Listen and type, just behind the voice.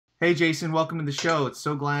Hey, Jason, welcome to the show. It's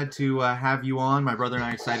so glad to have you on. My brother and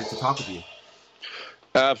I are excited to talk with you.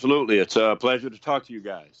 Absolutely. It's a pleasure to talk to you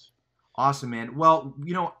guys. Awesome, man. Well,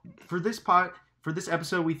 for this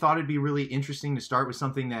episode, we thought it'd be really interesting to start with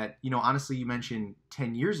something that, honestly, you mentioned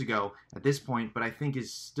 10 years ago at this point, but I think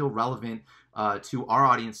is still relevant to our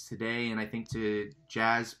audience today, and I think to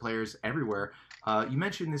jazz players everywhere. You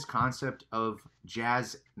mentioned this concept of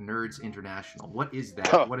Jazz Nerds International. What is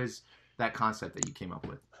that? What is that concept that you came up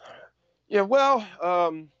with? Yeah, well,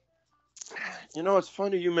 it's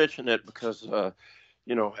funny you mentioned that because,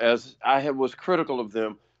 as was critical of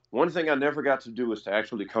them, one thing I never got to do is to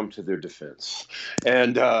actually come to their defense.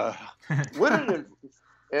 And what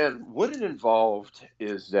it involved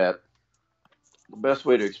is that the best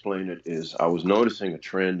way to explain it is I was noticing a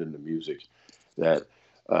trend in the music that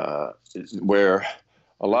where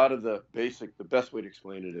a lot of the best way to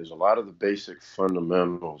explain it is a lot of the basic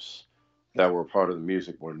fundamentals that were part of the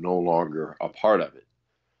music were no longer a part of it.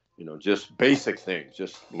 Just basic things,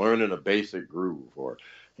 just learning a basic groove or,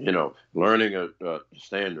 learning a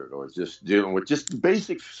standard or just dealing with just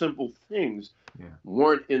basic, simple things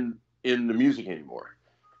weren't in the music anymore.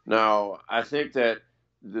 Now, I think that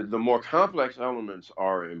the more complex elements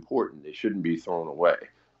are important. They shouldn't be thrown away.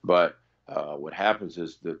 But what happens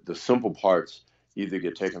is that the simple parts either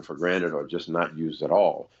get taken for granted or just not used at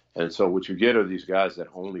all. And so what you get are these guys that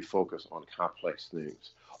only focus on complex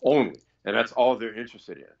things, only. And that's all they're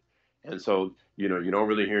interested in. And so, you don't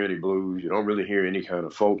really hear any blues. You don't really hear any kind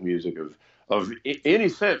of folk music of any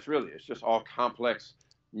sense, really. It's just all complex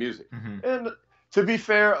music. Mm-hmm. And to be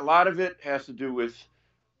fair, a lot of it has to do with,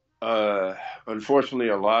 unfortunately,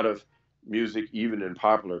 a lot of music, even in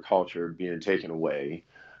popular culture, being taken away.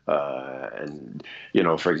 And,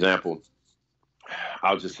 for example,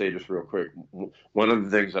 I'll just say this real quick. One of the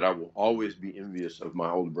things that I will always be envious of my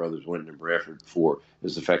older brothers, Winton and Bradford, for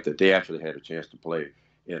is the fact that they actually had a chance to play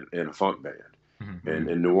in a funk band. Mm-hmm. And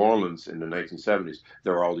in New Orleans in the 1970s,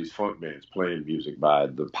 there were all these funk bands playing music by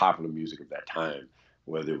the popular music of that time,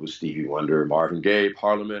 whether it was Stevie Wonder, Marvin Gaye,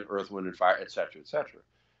 Parliament, Earth, Wind and Fire, et cetera, et cetera.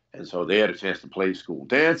 And so they had a chance to play school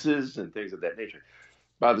dances and things of that nature.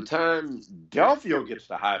 By the time Delphio gets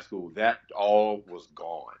to high school, that all was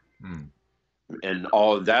gone. Mm. And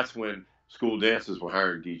that's when school dances were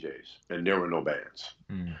hiring DJs and there were no bands.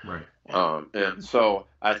 Right. And so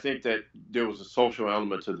I think that there was a social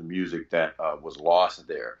element to the music that was lost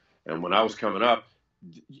there. And when I was coming up,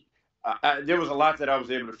 there was a lot that I was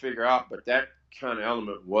able to figure out, but that kind of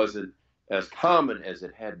element wasn't as common as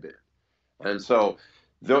it had been. And so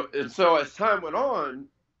as time went on,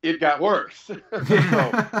 it got worse.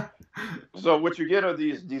 So what you get are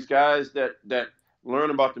these guys that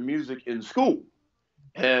learn about the music in school.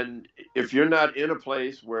 And if you're not in a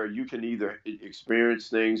place where you can either experience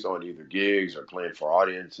things on either gigs or playing for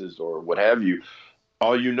audiences or what have you,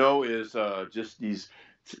 all you know is just these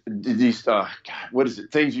what is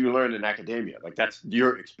it? Things you learn in academia. Like that's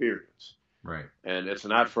your experience. Right. And it's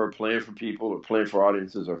not for playing for people or playing for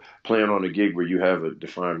audiences or playing on a gig where you have a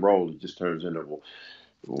defined role. It just turns into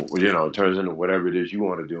whatever it is you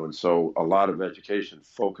want to do. And so a lot of education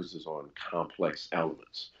focuses on complex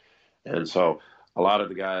elements. And so a lot of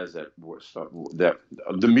the guys that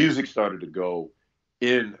the music started to go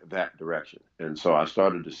in that direction. And so I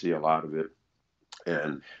started to see a lot of it.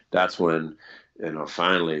 And that's when,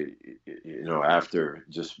 finally, after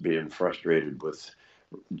just being frustrated with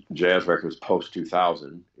jazz records post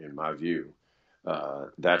 2000, in my view,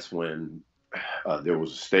 that's when there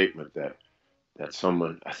was a statement that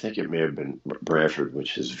someone, I think it may have been Bradford,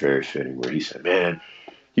 which is very fitting, where he said, man,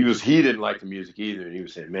 he didn't like the music either. And he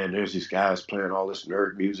was saying, man, there's these guys playing all this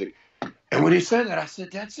nerd music. And when he said that, I said,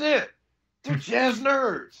 that's it. They're jazz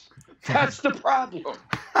nerds. That's the problem.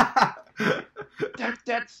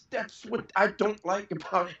 That's what I don't like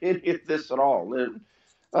about any of this at all. And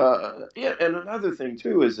and another thing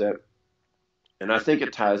too is that, and I think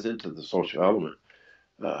it ties into the social element.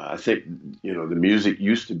 I think, the music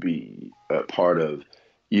used to be a part of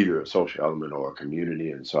either a social element or a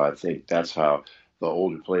community. And so I think that's how the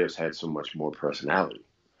older players had so much more personality.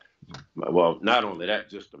 Well, not only that,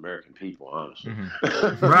 just American people, honestly.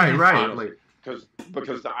 Mm-hmm. Right.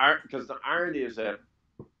 Because the irony is that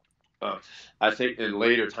I think in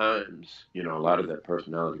later times, a lot of that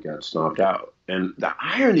personality got stomped out. And the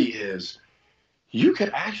irony is you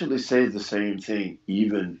could actually say the same thing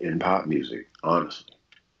even in pop music, honestly.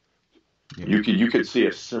 Yeah. You could see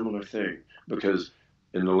a similar thing because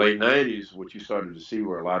in the late 90s, what you started to see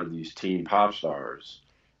were a lot of these teen pop stars,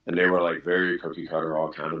 and they were like very cookie cutter, all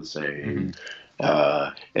kind of the same.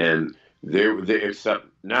 Mm-hmm. And they except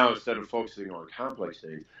now instead of focusing on complex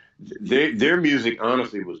things, their music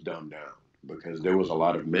honestly was dumbed down because there was a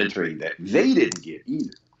lot of mentoring that they didn't get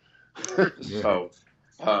either. Yeah.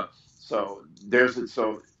 Uh, so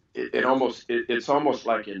it's almost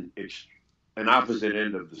like an opposite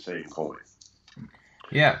end of the same coin.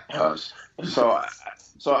 Yeah. So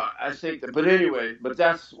I think that, but anyway, but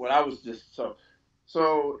that's what I was just so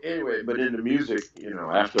anyway. But in the music,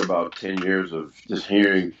 after about 10 years of just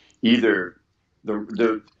hearing either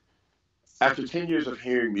the after 10 years of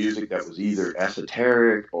hearing music that was either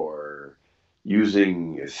esoteric or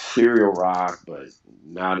using ethereal rock, but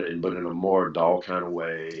but in a more dull kind of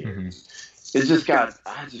way, it just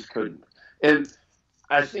I just couldn't, and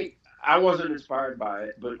I think I wasn't inspired by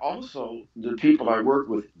it, but also the people I worked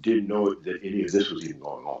with didn't know that any of this was even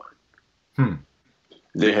going on. Hmm.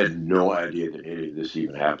 They had no idea that any of this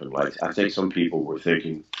even happened. Like, I think some people were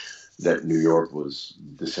thinking that New York was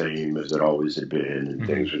the same as it always had been, and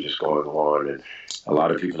things were just going on. And a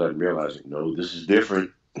lot of people hadn't realized, no, this is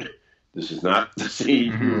different. This is not the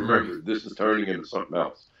scene you remember. This is turning into something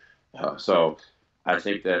else. So I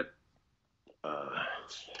think that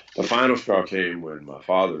the final straw came when my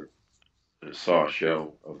father saw a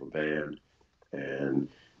show of a band, and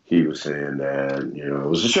he was saying that, it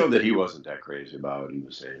was a show that he wasn't that crazy about. He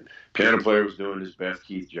was saying piano player was doing his best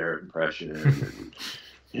Keith Jarrett impression,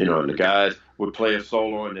 and the guys would play a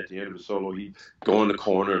solo, and at the end of the solo, he'd go in the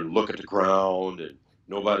corner and look at the ground, and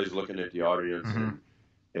nobody's looking at the audience.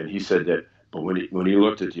 And he said that, but when he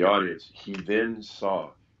looked at the audience, he then saw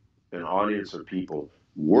an audience of people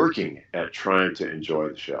working at trying to enjoy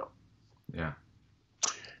the show. Yeah.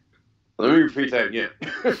 Let me repeat that again.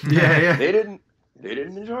 Yeah. They didn't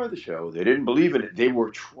enjoy the show. They didn't believe in it. They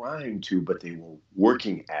were trying to, but they were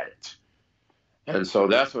working at it. And so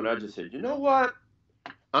that's when I just said, you know what?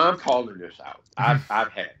 I'm calling this out. I've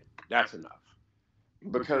had it. That's enough.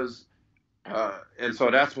 Because, and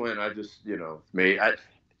so that's when I just, the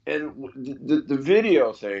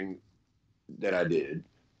video thing that I did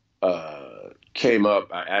came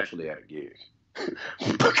up. I actually had a gig.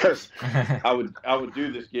 Because I would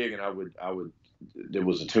do this gig, and I would there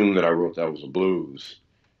was a tune that I wrote that was a blues,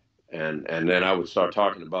 and then I would start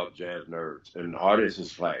talking about jazz nerds, and the audience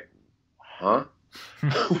is like, huh?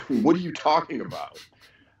 What are you talking about?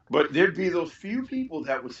 But there'd be those few people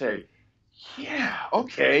that would say, yeah,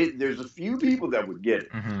 okay. There's a few people that would get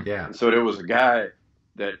it. Yeah. And so there was a guy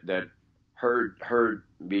that heard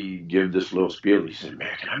me give this little spiel. He said,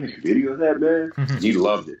 man, can I make a video of that, man? He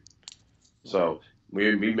loved it. So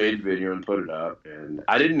we made the video and put it up, and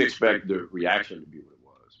I didn't expect the reaction to be what it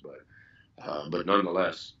was, but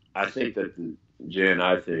nonetheless, I think that the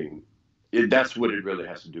J&I thing, that's what it really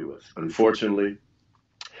has to do with, unfortunately.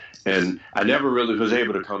 And I never really was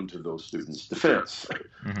able to come to those students' defense,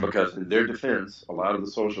 because in their defense, a lot of the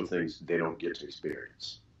social things they don't get to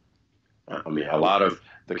experience. I mean, a lot of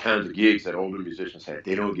the kinds of gigs that older musicians had,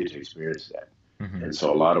 they don't get to experience that. And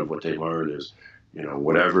so a lot of what they learn is,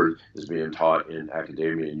 whatever is being taught in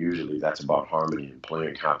academia, and usually that's about harmony and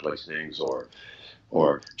playing complex things,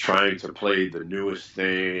 or trying to play the newest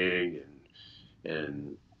thing,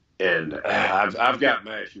 and I've got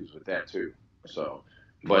my issues with that too. So,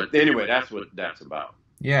 but anyway, that's what that's about.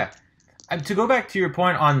 Yeah. To go back to your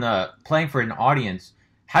point on the playing for an audience,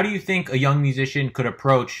 how do you think a young musician could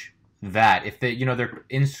approach that if they, they're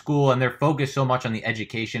in school and they're focused so much on the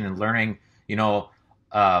education and learning, all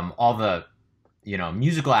the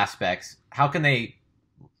musical aspects? How can they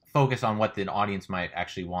focus on what the audience might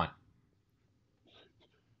actually want?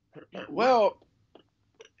 Well,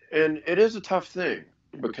 and it is a tough thing,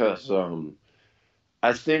 because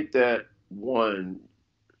I think that, one,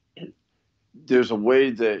 there's a way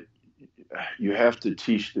that you have to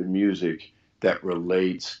teach the music that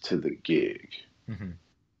relates to the gig.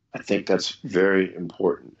 I think that's very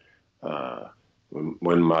important.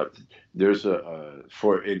 There's and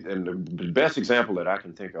the best example that I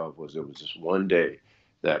can think of was, there was this one day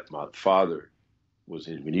that my father was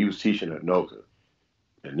when he was teaching at NOCA,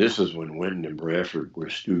 and this is when Winton and Bradford were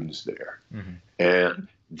students there, and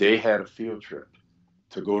they had a field trip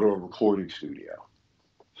to go to a recording studio,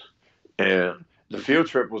 and the field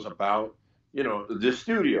trip was about this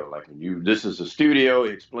studio, like, this is a studio.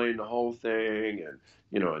 He explained the whole thing, and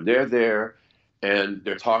and they're there, and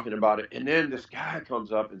they're talking about it. And then this guy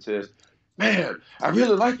comes up and says, man, I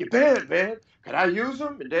really like your band, man. Could I use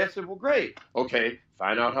them? And Dad said, well, great. Okay,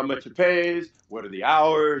 find out how much it pays. What are the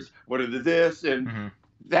hours? What are the this? And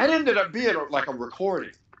that ended up being like a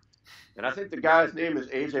recording. And I think the guy's name is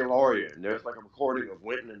A.J. Laurier. And there's like a recording of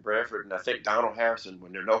Winton and Bradford, and I think Donald Harrison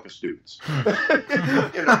when they're NOCA students.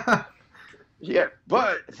 Yeah,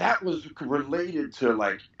 but that was related to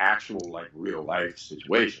like actual like real life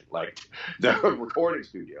situation, like the recording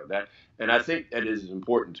studio. And I think that is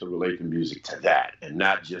important to relate the music to that, and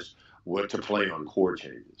not just what to play on chord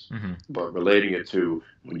changes, Mm-hmm. but relating it to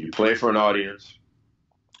when you play for an audience.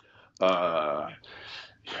 Uh,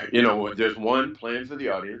 there's one, playing for the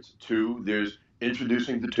audience. Two, there's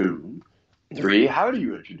introducing the tune. Three, how do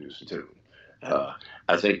you introduce the tune? Uh,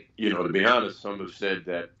 I think, to be honest, some have said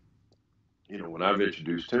that, when I've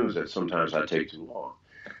introduced tunes, that sometimes I take too long.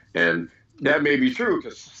 And that may be true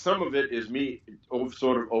because some of it is me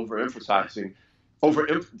sort of overemphasizing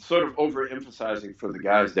for the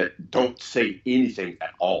guys that don't say anything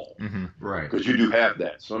at all. Mm-hmm. Right. Because you do have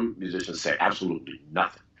that. Some musicians say absolutely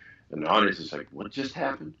nothing. And the audience is like, what just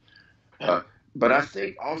happened? But I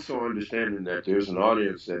think also understanding that there's an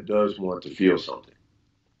audience that does want to feel something.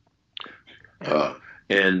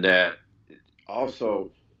 And that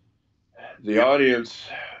also the audience,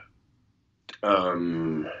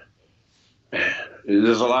 man,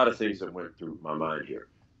 there's a lot of things that went through my mind here.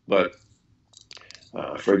 But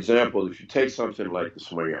for example, if you take something like the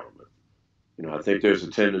swing element, I think there's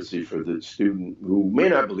a tendency for the student who may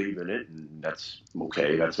not believe in it, and that's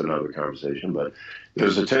okay, that's another conversation, but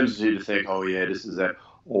there's a tendency to think, oh yeah, this is that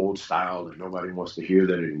old style and nobody wants to hear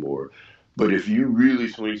that anymore. But if you really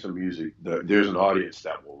swing some music, there's an audience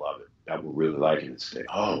that will love it, that will really like it and say,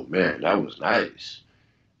 oh man, that was nice.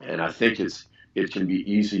 And I think it can be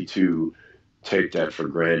easy to take that for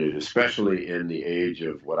granted, especially in the age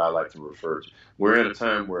of what I like to refer to. We're in a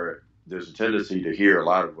time where there's a tendency to hear a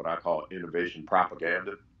lot of what I call innovation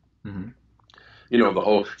propaganda. Mm-hmm.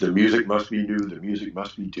 The music must be new, the music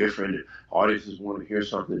must be different, and audiences want to hear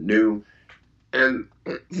something new. And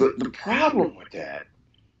the problem with that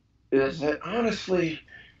is that honestly,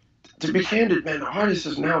 to be candid, man, the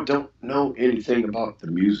audiences now don't know anything about the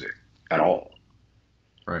music at all.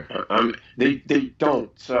 Right. They don't.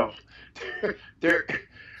 So they're,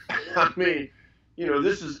 I mean,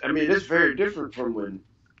 it's very different from when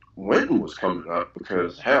Wynton was coming up,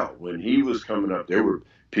 because hell, when he was coming up, there were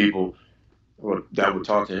people that would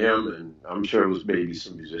talk to him, and I'm sure it was maybe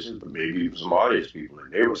some musicians, but maybe even some audience people,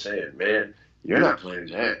 and they were saying, man, you're not playing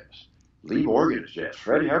jazz. Lead organ is jazz.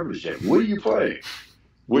 Freddie Hubbard is jazz. What are you playing?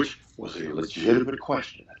 Which was a legitimate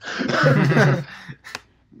question.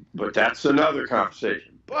 But that's another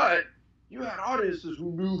conversation. But you had audiences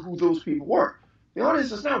who knew who those people were. The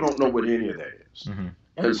audiences now don't know what any of that is. Mm-hmm.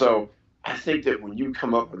 And so I think that when you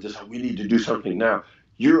come up with this, we need to do something now,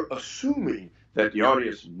 you're assuming that the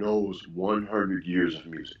audience knows 100 years of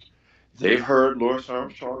music. They've heard Louis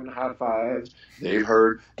Armstrong and the Hot Fives. They've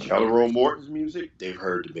heard Jelly Roll Morton's music. They've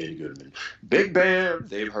heard the Benny Goodman Big Band.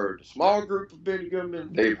 They've heard the small group of Benny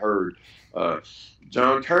Goodman. They've heard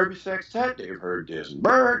John Kirby Sextet. They've heard Desmond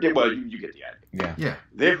Bird. Well, you get the idea. Yeah.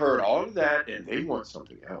 They've heard all of that, and they want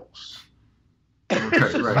something else.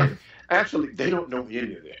 Okay, right. Actually, they don't know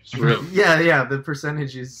any of this, really. Yeah, the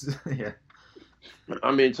percentage is, yeah.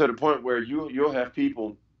 I mean, to the point where you'll have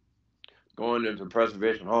people going into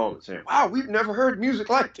Preservation Hall and saying, wow, we've never heard music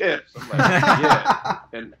like this. I'm like, yeah.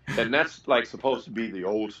 And that's like supposed to be the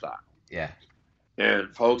old style. Yeah.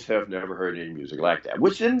 And folks have never heard any music like that,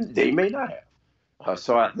 which then they may not have.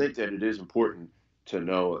 So I think that it is important to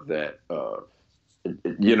know that,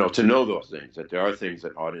 to know those things, that there are things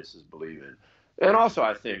that audiences believe in. And also,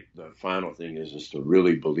 I think the final thing is to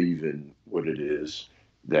really believe in what it is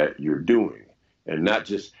that you're doing, and not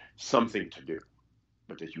just something to do,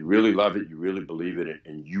 but that you really love it, you really believe in it,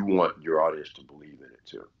 and you want your audience to believe in it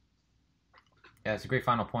too. Yeah, it's a great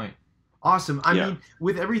final point. Awesome. I mean,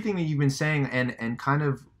 with everything that you've been saying and kind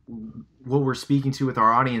of what we're speaking to with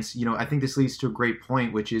our audience, I think this leads to a great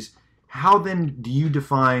point, which is how then do you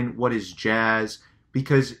define what is jazz?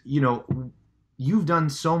 Because, you've done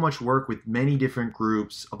so much work with many different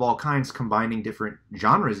groups of all kinds, combining different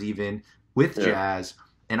genres even with jazz.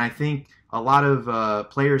 And I think a lot of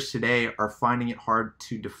players today are finding it hard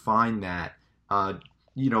to define that,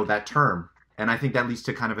 that term. And I think that leads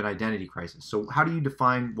to kind of an identity crisis. So how do you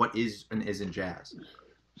define what is and isn't jazz?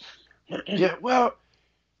 Yeah, well,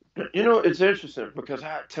 it's interesting because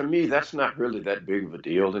to me, that's not really that big of a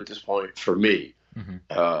deal at this point for me.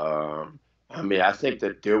 Mm-hmm. I think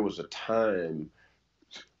that there was a time,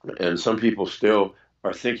 and some people still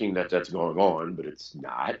are thinking that that's going on, but it's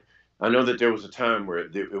not. I know that there was a time where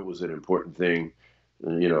it was an important thing,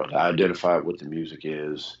 to identify what the music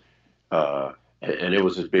is. And it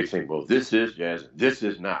was this big thing, well, this is jazz, this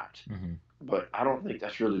is not. Mm-hmm. But I don't think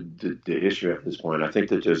that's really the issue at this point. I think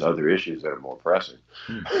that there's other issues that are more pressing.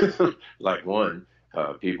 Mm. Like one,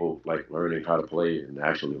 People like learning how to play and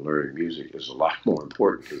actually learning music is a lot more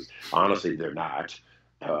important because honestly, they're not.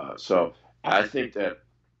 So I think that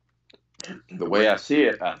the way I see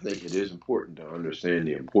it, I think it is important to understand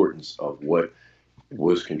the importance of what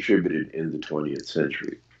was contributed in the 20th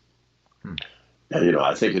century. Hmm. And,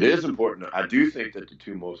 I think it is important. I do think that the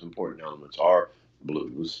two most important elements are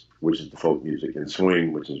blues, which is the folk music, and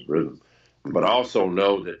swing, which is rhythm. But also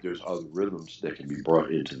know that there's other rhythms that can be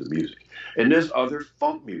brought into the music. And there's other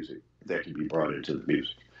folk music that can be brought into the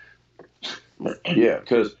music. Yeah,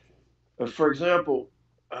 because, for example,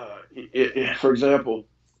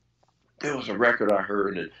 there was a record I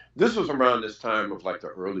heard, and this was around this time of like the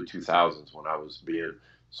early 2000s when I was being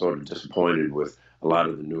sort of disappointed with a lot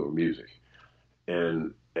of the newer music.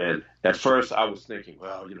 And at first I was thinking,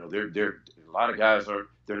 well, they're a lot of guys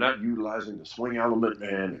they're not utilizing the swing element,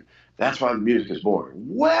 man, and that's why the music is boring.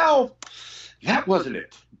 Well, that wasn't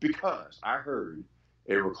it, because I heard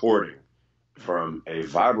a recording from a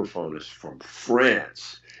vibraphonist from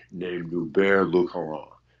France named Hubert Lucaron.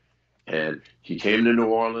 And he came to New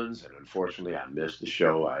Orleans, and unfortunately, I missed the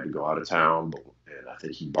show. I had to go out of town, and I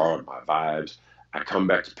think he borrowed my vibes. I come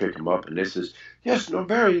back to pick him up, and they says, "Yes, no,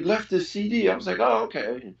 Barry left this CD." I was like, "Oh,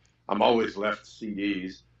 okay." I'm always left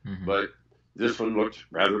CDs, but this one looked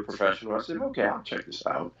rather professional. I said, "Okay, I'll check this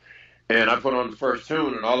out." And I put on the first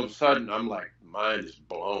tune, and all of a sudden, I'm like, mind is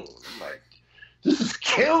blown. I'm like, this is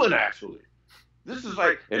killing, actually. This is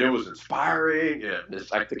like, and it was inspiring, and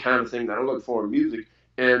it's like the kind of thing that I look for in music.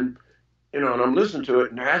 And and I'm listening to it,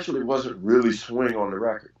 and there actually wasn't really swing on the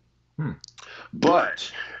record. But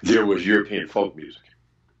there was European folk music.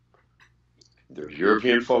 There was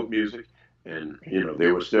European folk music, and,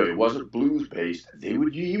 they were still, it wasn't blues-based. He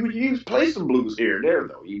would play some blues here and there,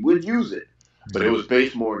 though. He would use it, but it was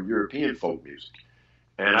based more on European folk music.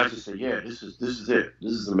 And I just said, yeah, this is it.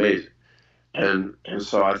 This is amazing. And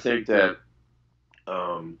so I think that,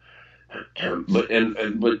 but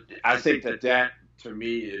I think that to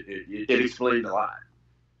me, it explained a lot.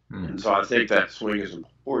 And so I think that swing is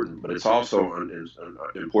important, but it's also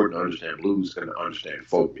important to understand blues and to understand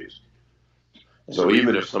folk music. So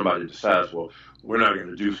even if somebody decides, well, we're not going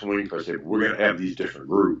to do swing per se, we're going to have these different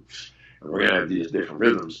grooves, and we're going to have these different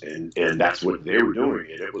rhythms, and that's what they were doing,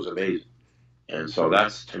 and it was amazing. And so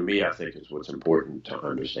that's, to me, I think is what's important to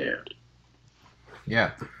understand.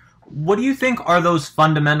 Yeah. What do you think are those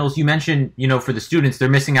fundamentals? You mentioned, for the students, they're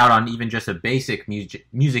missing out on even just a basic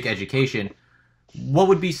music education. What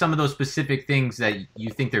would be some of those specific things that you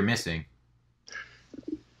think they're missing?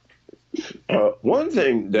 One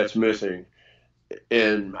thing that's missing,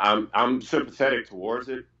 and I'm sympathetic towards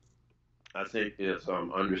it, I think is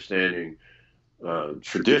understanding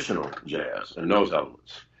traditional jazz and those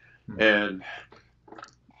elements. And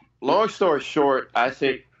long story short, I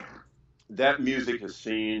think that music is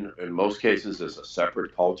seen in most cases as a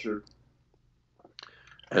separate culture.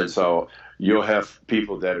 And so you'll have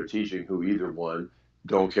people that are teaching who either one,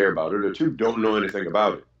 don't care about it, or two, don't know anything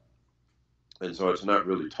about it. And so it's not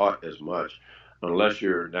really taught as much unless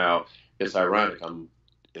you're now, it's ironic, I'm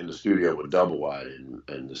in the studio with Double Wide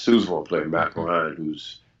and the sousaphone player, Matt Ryan,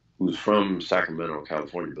 who's from Sacramento,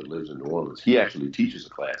 California, but lives in New Orleans. He actually teaches a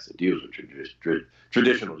class that deals with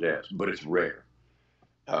traditional jazz, but it's rare.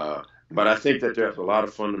 But I think that there's a lot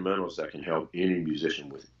of fundamentals that can help any musician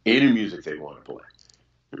with any music they want to play.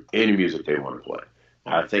 Any music they want to play.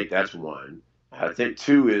 I think that's one. I think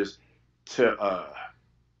two is to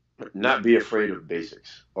not be afraid of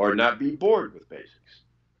basics or not be bored with basics.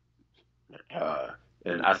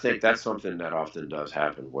 And I think that's something that often does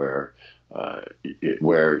happen where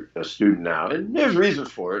a student now, and there's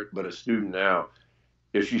reasons for it, but a student now,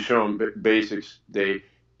 if you show them basics, they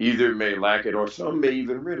either may lack it or some may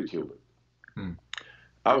even ridicule it.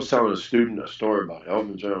 I was telling a student a story about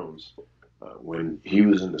Elvin Jones. When he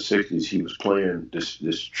was in the 60s, he was playing this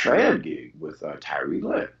trad gig with Tyree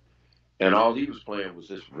Glenn. And all he was playing was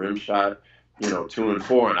this rim shot, 2 and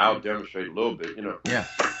 4, and I'll demonstrate a little bit, Yeah.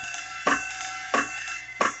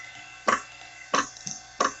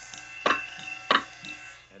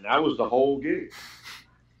 And that was the whole gig.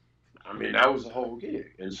 I mean, that was the whole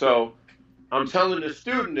gig. And so I'm telling the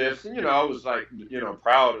student this, and, I was like,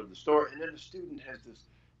 proud of the story. And then the student has this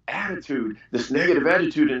attitude, this negative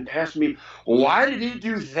attitude, and asked me, why did he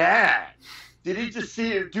do that? Did he just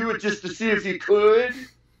do it just to see if he could?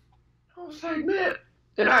 I was like, man.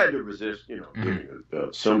 And I had to resist, giving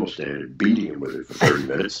a cymbal stand and beating him with it for 30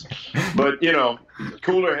 minutes. But,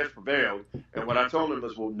 cooler has prevailed. And what I told him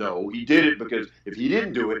was, well, no, he did it because if he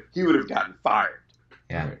didn't do it, he would have gotten fired.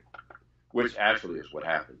 Yeah. Which actually is what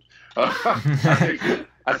happened.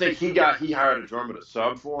 I think he hired a drummer to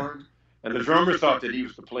sub for him. And the drummers thought that he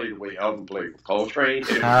was to play the way Elvin played with Coltrane,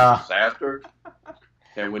 and it was a disaster.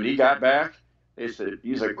 And when he got back, they said,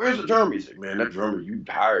 he's like, where's the drummer? He said, man, that drummer you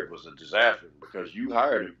hired was a disaster because you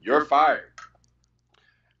hired him. You're fired.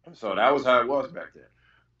 And so that was how it was back then.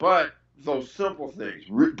 But those simple things,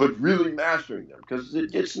 but really mastering them, because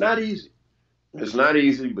it's not easy. It's not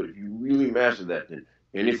easy, but if you really master that, then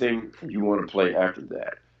anything you want to play after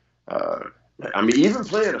that. I mean, even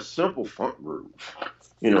playing a simple funk groove,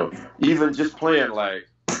 you know, even just playing like,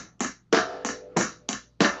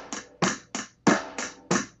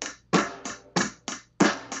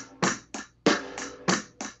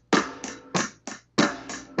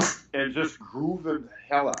 and just grooving the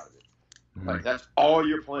hell out of it. Like, that's all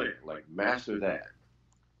you're playing. Like, master that.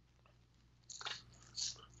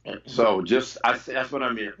 So that's what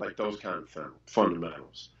I mean, like those kind of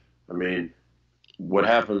fundamentals. I mean, what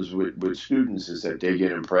happens with students is that they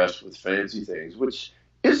get impressed with fancy things, which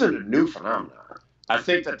isn't a new phenomenon. I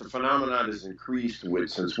think that the phenomenon has increased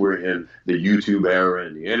since we're in the YouTube era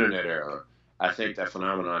and the internet era. I think that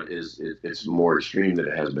phenomenon it's more extreme than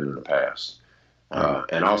it has been in the past.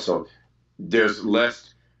 And also, there's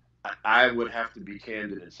less. I would have to be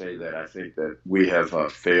candid and say that I think that we have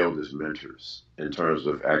failed as mentors in terms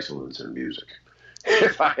of excellence in music.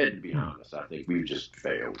 If I had to be honest, I think we've just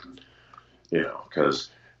failed. You know,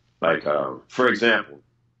 because, like, for example,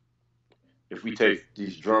 if we take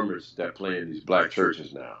these drummers that play in these black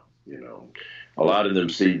churches now, you know, a lot of them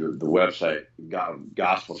see the website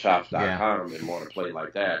gospelchops.com and want to play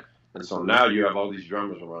like that. And so now you have all these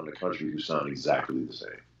drummers around the country who sound exactly the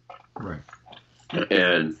same. Right.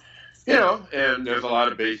 And, you know, and there's a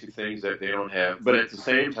lot of basic things that they don't have. But at the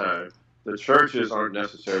same time, the churches aren't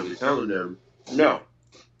necessarily telling them, no,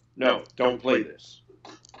 don't play this.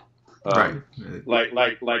 Right.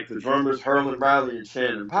 Like the drummers Herman Riley and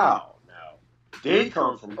Shannon Powell. Now, they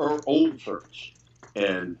come from old church.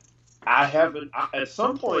 And at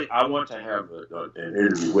some point, I want to have an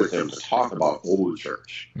interview with them to talk about old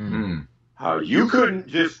church. Mm-hmm. How you couldn't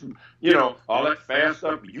just, you know, all that fast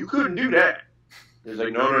stuff, you couldn't do that. It's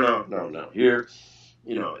like, no. Here,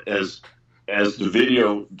 you know, as the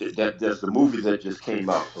video, that's the movie that just came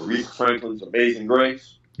out, Aretha Franklin's Amazing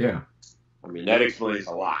Grace. Yeah. I mean, that explains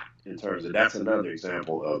a lot in terms of, that's another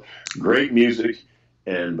example of great music,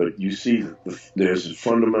 but you see there's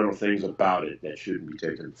fundamental things about it that shouldn't be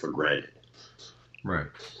taken for granted. Right.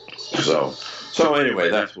 So anyway,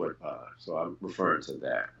 that's what, so I'm referring to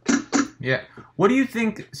that. Yeah. What do you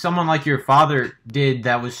think someone like your father did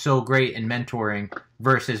that was so great in mentoring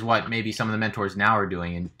versus what maybe some of the mentors now are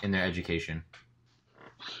doing in their education?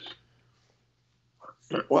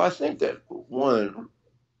 Well, I think that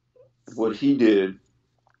what he did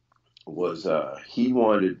was he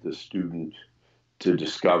wanted the student to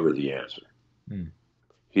discover the answer.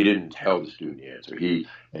 He didn't tell the student the answer. He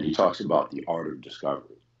talks about the art of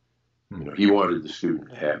discovery. You know, he wanted the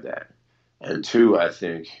student to have that. And two, I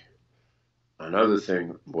think another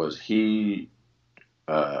thing was he,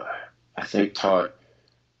 I think, taught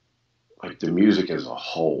like the music as a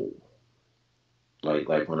whole.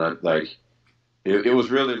 Like when it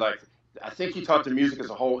was really like, I think he taught the music as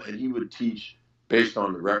a whole, and he would teach based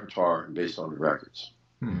on the repertoire and based on the records.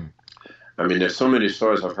 I mean, there's so many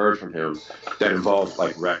stories I've heard from him that involve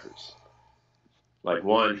like records. Like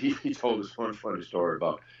one, he told us one funny story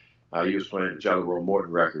about he was playing a Jelly Roll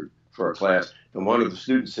Morton record for a class, and one of the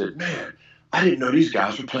students said, "Man, I didn't know these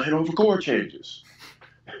guys were playing over chord changes."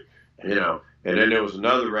 You know, and then there was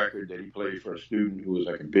another record that he played for a student who was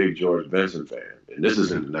like a big George Benson fan, and this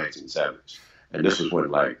is in the 1970s. And this is when,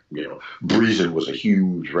 like, you know, Breezin' was a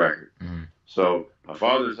huge record. So my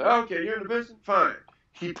father said, "Okay, you're in the Benson? Fine."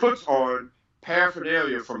 He puts on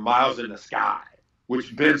Paraphernalia from Miles in the Sky,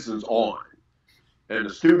 which Benson's on. And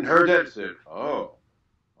the student heard that and said, oh,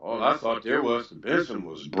 all I thought there was the Benson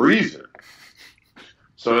was Breezin'.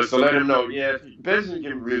 So it's to let him know, yeah, Benson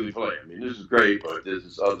can really play. I mean, this is great, but there's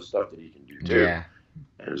this other stuff that he can do too. Yeah.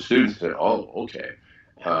 And the student said, oh, okay.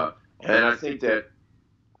 And I think that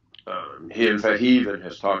he even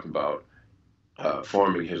has talked about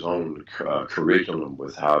forming his own curriculum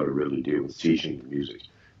with how to really deal with teaching the music.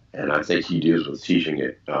 And I think he deals with teaching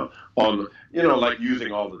it on, you know, like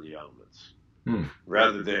using all of the elements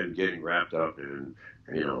rather than getting wrapped up in,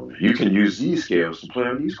 you know, you can use these scales to play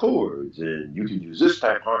on these chords and you can use this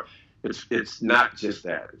type of harp. It's not just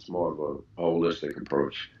that. It's more of a holistic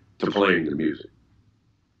approach to playing the music.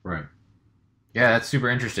 Right. Yeah, that's super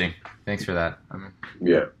interesting. Thanks for that.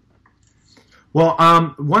 Yeah. Well,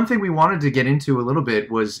 one thing we wanted to get into a little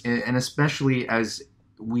bit was, and especially as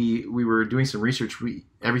we were doing some research.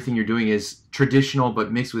 Everything you're doing is traditional,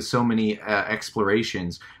 but mixed with so many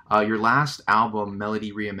explorations. Your last album,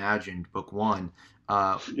 Melody Reimagined, Book One.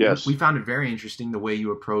 Yes. We found it very interesting the way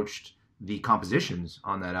you approached the compositions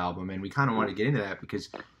on that album, and we kind of want to get into that because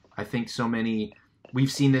I think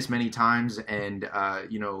we've seen this many times, and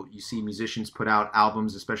you see musicians put out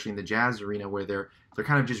albums, especially in the jazz arena, where they're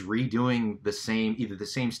kind of just redoing either the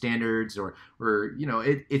same standards or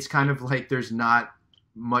it's kind of like there's not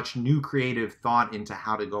much new creative thought into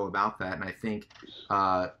how to go about that. And I think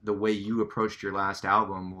the way you approached your last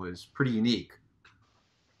album was pretty unique.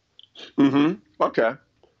 Mm-hmm. Okay.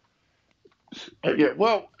 Yeah.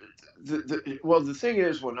 Well, the thing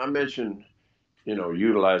is, when I mentioned,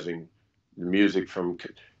 utilizing the music from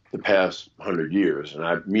the past 100 years, and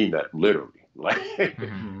I mean that literally. Like,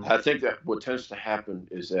 Mm-hmm. I think that what tends to happen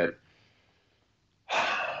is that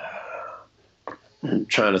I'm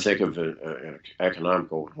trying to think of an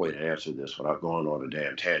economical way to answer this without going on a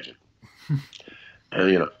damn tangent.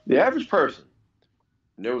 And the average person,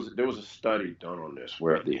 there was a study done on this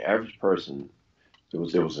where the average person, there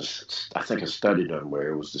was I think a study done where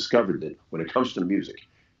it was discovered that when it comes to music,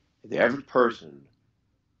 the average person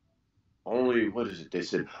only, what is it? They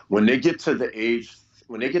said when they get to age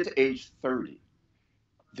 30,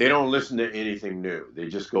 they don't listen to anything new. They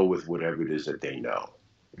just go with whatever it is that they know.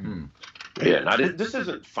 Mm. Yeah, now this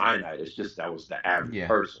isn't finite. It's just that was the average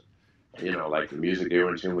person. Like the music they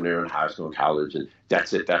were into when they were in high school and college, and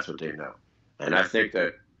that's it. That's what they know. And I think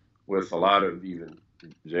that with a lot of even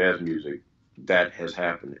jazz music, that has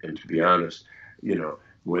happened. And to be honest,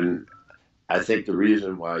 when I think the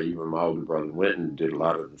reason why even my older brother went and did a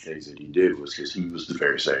lot of the things that he did was because he was the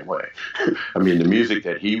very same way. I mean, the music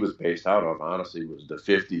that he was based out of, honestly, was the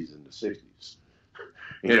 50s and the 60s.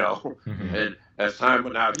 Mm-hmm. And as time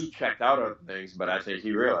went out, he checked out other things, but I think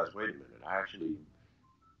he realized, wait a minute, I actually,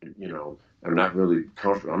 I'm not really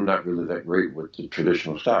comfortable. I'm not really that great with the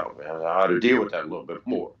traditional style. Man. I ought to deal with that a little bit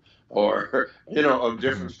more, or of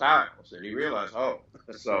different styles. And he realized,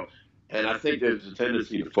 and I think there's a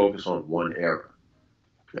tendency to focus on one era,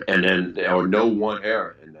 and then or know one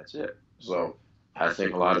era, and that's it. So I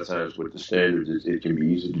think a lot of times with the standards, it can be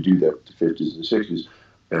easy to do that with the 50s and 60s.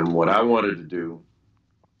 And what I wanted to do,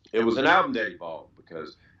 it was an album that evolved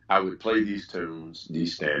because I would play these tunes,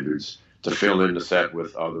 these standards, to fill in the set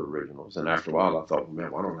with other originals. And after a while, I thought, well,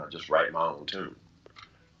 man, why don't I just write my own tune?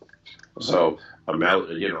 So a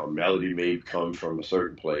melody may come from a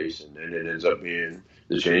certain place, and then it ends up being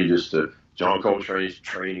the changes to John Coltrane's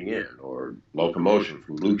Training In or Locomotion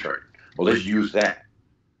from Blue Train. Well, let's use that,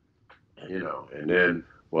 and then,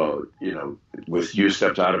 with You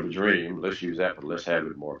Stepped Out of a Dream, let's use that, but let's have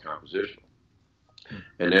it more compositional.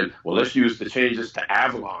 And then, well, let's use the changes to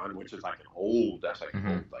Avalon, which is like an old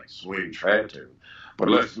swing trad tune. But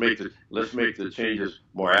let's make the changes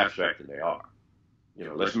more abstract than they are.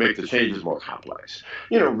 Let's make the changes more complex.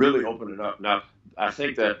 Really open it up. Now, I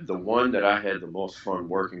think that the one that I had the most fun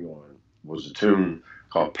working on was a tune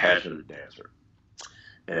called Passionate Dancer.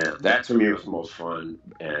 And that to me was the most fun,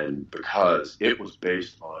 and because it was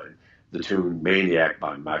based on the tune Maniac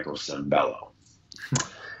by Michael Sembello.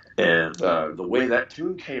 And the way that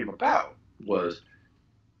tune came about was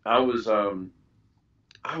I was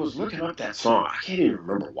looking up that song. I can't even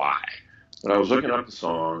remember why, but I was looking up the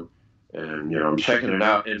song, and I'm checking it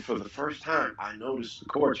out. And for the first time, I noticed the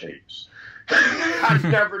chord changes. I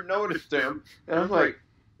never noticed them, and I'm like,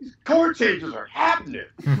 these chord changes are happening.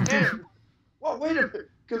 And well, wait a minute,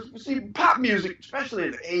 because see, pop music, especially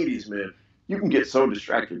in the '80s, man. You can get so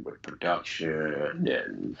distracted with production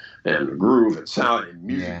and groove and sound and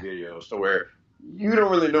music videos to where you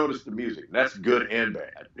don't really notice the music. That's good and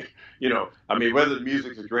bad. Whether the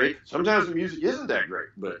music is great, sometimes the music isn't that great,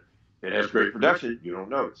 but it has great production, you don't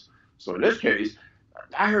notice. So in this case,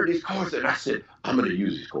 I heard these chords and I said, I'm going to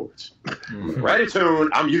use these chords. I'm going to write a tune,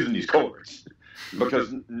 I'm using these chords.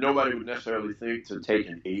 Because nobody would necessarily think to take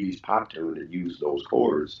an 80s pop tune and use those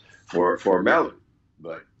chords for a melody.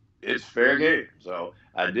 But it's fair game. So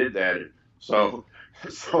I did that. And so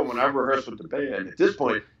when I rehearsed with the band, at this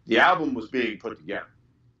point, the album was being put together.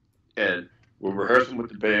 And we're rehearsing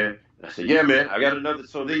with the band. And I said, yeah, man, I got another.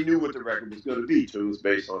 So they knew what the record was going to be. Tunes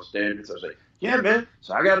based on standards. I was like, yeah, man.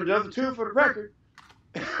 So I got another tune for the record.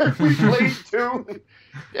 We played the tune.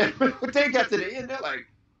 And when they got to the end, they're like,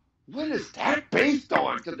 what is that based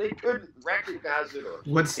on? Because they couldn't recognize it. Or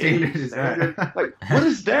what standard is that? Like, what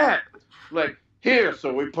is that? Like, here,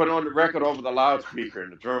 so we put on the record over the loudspeaker,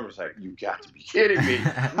 and the drummer's like, you got to be kidding me.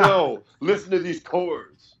 No, listen to these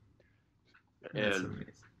chords. And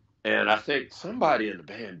And I think somebody in the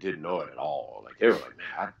band didn't know it at all. Like they were like, "Man,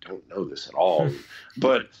 I don't know this at all."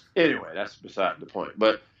 But anyway, that's beside the point.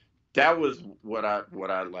 But that was what I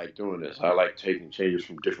like doing. This I like taking changes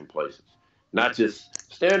from different places. Not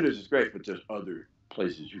just standards is great, but there's other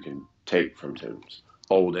places you can take from tunes,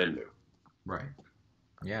 old and new. Right.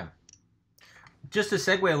 Yeah. Just to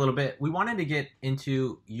segue a little bit, we wanted to get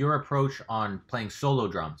into your approach on playing solo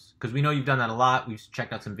drums, because we know you've done that a lot. We've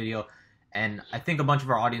checked out some video, and I think a bunch of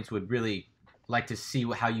our audience would really like to see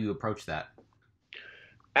how you approach that.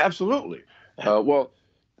 Absolutely. Well,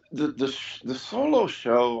 the solo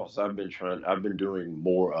shows I've been doing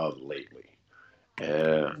more of lately,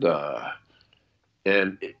 and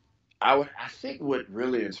I think what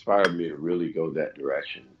really inspired me to really go that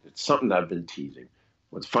direction. It's something that I've been teasing.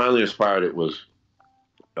 What finally inspired it was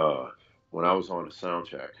when I was on a sound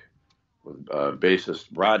check with bassist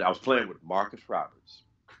Rod. I was playing with Marcus Roberts,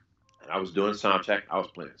 and I was doing sound check. I was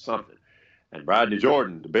playing something, and Rodney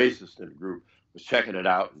Jordan, the bassist in the group, was checking it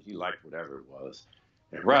out, and he liked whatever it was.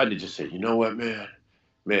 And Rodney just said, "You know what, man,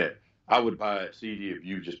 I would buy a CD of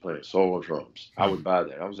you just playing solo drums. I would buy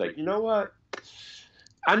that." I was like, "You know what?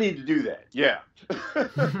 I need to do that." Yeah.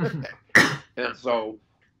 And so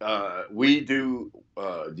we do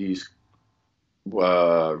these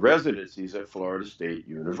residencies at Florida State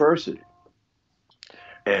University.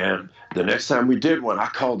 And the next time we did one, I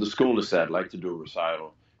called the school and said, "I'd like to do a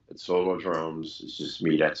recital. It's solo drums. It's just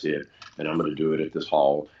me. That's it. And I'm going to do it at this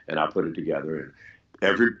hall." And I put it together.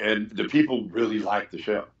 And the people really liked the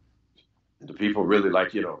show. The people really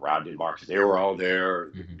like, Rodney Marcus. They were all there.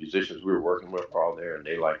 The musicians we were working with were all there, and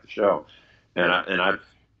they liked the show. And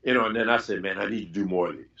and then I said, "Man, I need to do more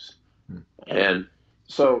of these." And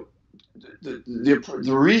so the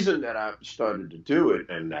reason that I started to do it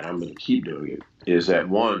and that I'm going to keep doing it is that,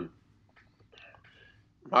 one,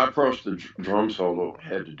 my approach to drum solo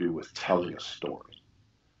had to do with telling a story.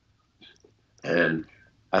 And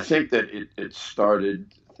I think that it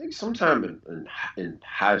started, I think, sometime in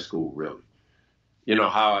high school, really. You know,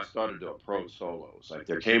 how I started to approach solos. Like,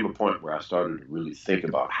 there came a point where I started to really think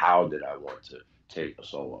about how did I want to take a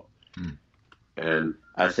solo. And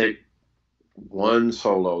I think one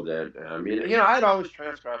solo that, I'd always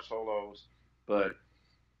transcribe solos, but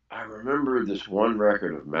I remember this one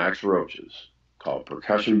record of Max Roach's called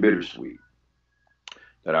Percussion Bittersweet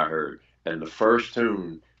that I heard. And the first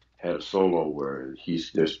tune had a solo where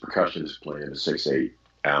this percussionist playing a 6/8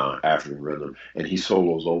 African rhythm, and he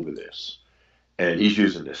solos over this. And he's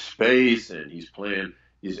using this space, and he's playing.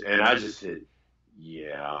 And I just said,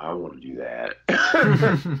 "Yeah, I want to do that,"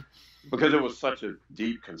 because it was such a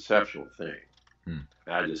deep conceptual thing. And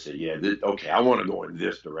I just said, "Yeah, okay, I want to go in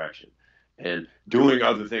this direction," and doing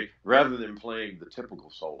other things rather than playing the typical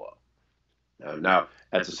solo. Now,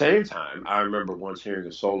 at the same time, I remember once hearing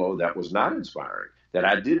a solo that was not inspiring, that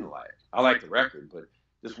I didn't like. I liked the record, but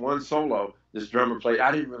this one solo, this drummer played,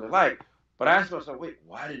 I didn't really like. But I asked myself, wait,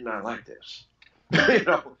 why didn't I like this?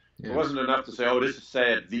 It wasn't enough to say, "Oh, this is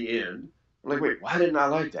sad, the end." I'm like, wait, why didn't I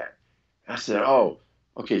like that? I said, "Oh,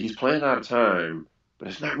 okay, he's playing out of time, but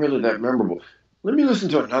it's not really that memorable. Let me listen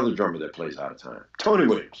to another drummer that plays out of time, Tony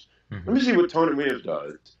Williams. Let me see what Tony Williams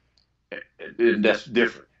does, and that's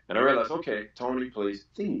different." And I realized, okay, Tony plays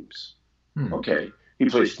themes. Okay, he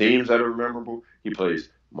plays themes that are memorable. He plays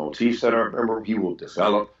motifs that are memorable. He will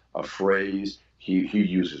develop a phrase. He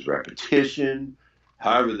uses repetition.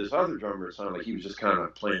 However, this other drummer, it sounded like he was just kind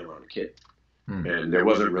of playing around the kit. And there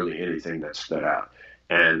wasn't really anything that stood out.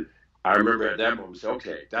 And I remember at that moment, say,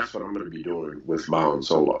 okay, that's what I'm going to be doing with my own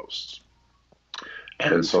solos.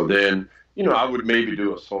 And so then, I would maybe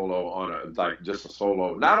do a solo just a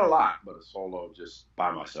solo, not a lot, but a solo just by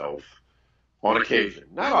myself on occasion.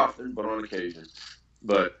 Not often, but on occasion.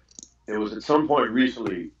 But it was at some point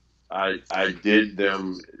recently, I did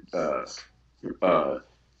them, a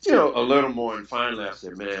little more. And finally I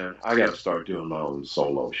said, man, I got to start doing my own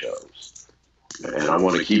solo shows. And I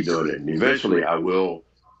want to keep doing it. And eventually I will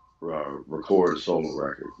record a solo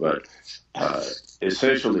record. But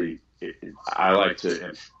essentially, I like to,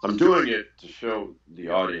 and I'm doing it to show the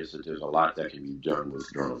audience that there's a lot that can be done with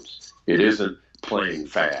drums. It isn't playing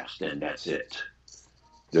fast and that's it.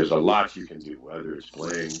 There's a lot you can do, whether it's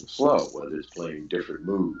playing slow, whether it's playing different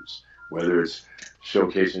moves, whether it's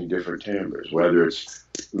showcasing different timbres, whether it's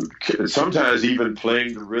sometimes even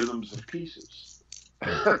playing the rhythms of pieces.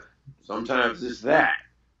 Sometimes it's that,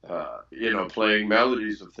 playing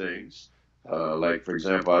melodies of things. Like, for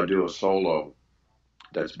example, I do a solo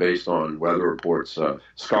that's based on Weather Report's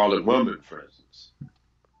Scarlet Woman, for instance.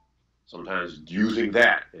 Sometimes using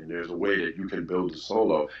that, and there's a way that you can build a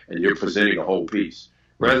solo, and you're presenting a whole piece.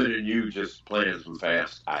 rather than you just playing some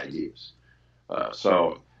fast ideas.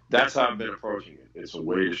 So that's how I've been approaching it. It's a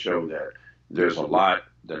way to show that there's a lot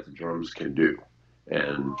that the drums can do,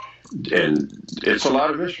 and it's a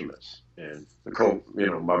lot of instruments. And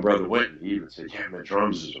my brother went and he even said, "Yeah, man,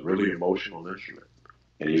 drums is a really emotional instrument,"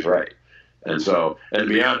 and he's right. And so, and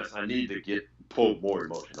to be honest, I need to pull more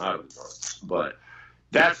emotion out of the drums. But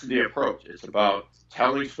that's the approach. It's about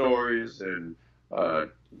telling stories and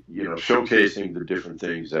showcasing the different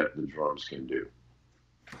things that the drums can do.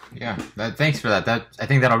 Yeah, thanks for that. I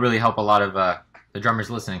think that'll really help a lot of the drummers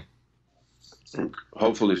listening.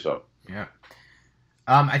 Hopefully so. Yeah.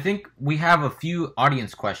 I think we have a few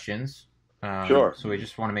audience questions. Sure. So we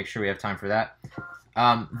just want to make sure we have time for that.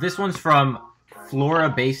 This one's from Flora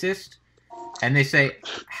Bassist, and they say,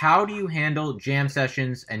 how do you handle jam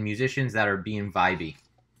sessions and musicians that are being vibey?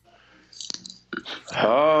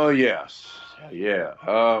 Oh, yes. Yeah.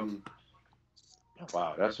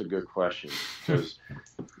 Wow, that's a good question. Because,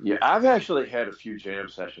 I've actually had a few jam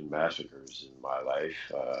session massacres in my life.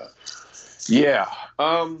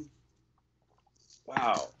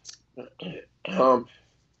 Wow.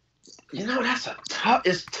 That's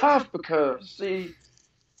it's tough because, see,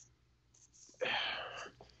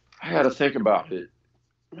 I got to think about it.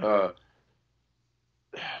 The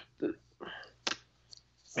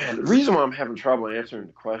reason why I'm having trouble answering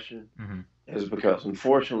the question is because,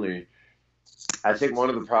 unfortunately, I think one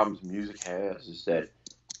of the problems music has is that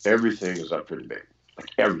everything is up for debate. Like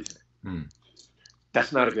everything.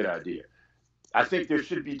 That's not a good idea. I think there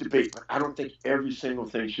should be debate, but I don't think every single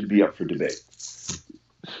thing should be up for debate.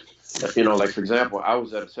 Like, for example, I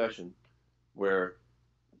was at a session where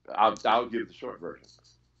I'll give the short version.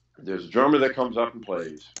 There's a drummer that comes up and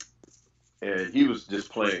plays, and he was just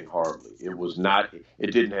playing horribly.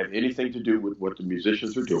 It didn't have anything to do with what the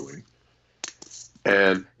musicians are doing,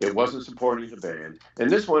 and it wasn't supporting the band. And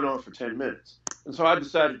this went on for 10 minutes. And so I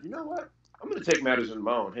decided, you know what? I'm going to take matters into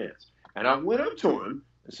my own hands. And I went up to him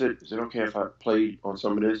and said, is it okay if I play on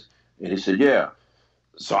some of this? And he said, yeah.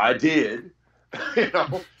 So I did,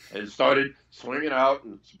 and started swinging out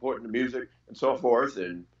and supporting the music and so forth.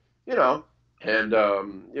 And, and then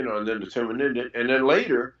the tune ended. And then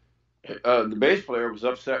later, the bass player was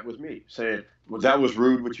upset with me, saying, well, that was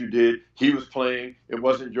rude what you did. He was playing. It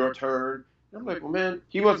wasn't your turn. And I'm like, well, man,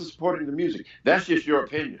 he wasn't supporting the music. That's just your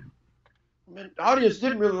opinion. Man, the audience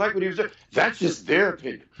didn't really like what he was doing. That's just their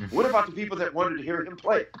opinion. What about the people that wanted to hear him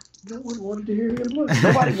play? No one wanted to hear him play.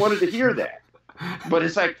 Nobody wanted to hear that. But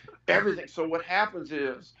it's like everything. So what happens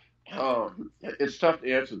is, it's tough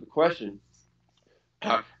to answer the question.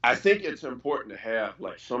 I think it's important to have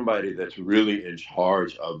like somebody that's really in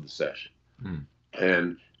charge of the session.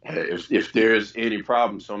 And if there's any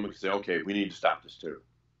problem, someone can say, okay, we need to stop this too.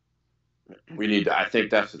 I think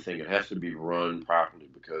that's the thing. It has to be run properly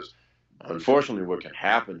because unfortunately what can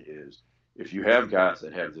happen is if you have guys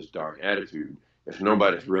that have this dark attitude, if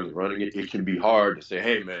nobody's really running it, it can be hard to say,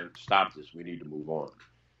 hey man, stop this. We need to move on.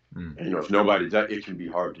 And if nobody does, it can be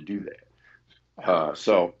hard to do that.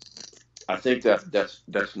 So I think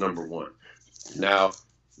that's number one. Now,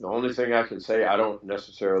 the only thing I can say, I don't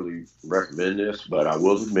necessarily recommend this, but I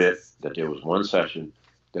will admit that there was one session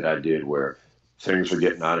that I did where things were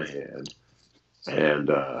getting out of hand. And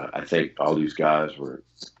I think all these guys were,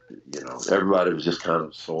 everybody was just kind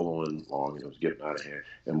of soloing along and it was getting out of hand.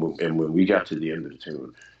 And when we got to the end of the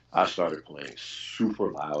tune, I started playing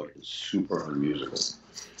super loud and super unmusical.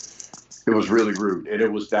 It was really rude. And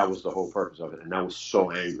that was the whole purpose of it. And I was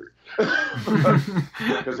so angry.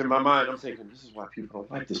 Because in my mind, I'm thinking, this is why people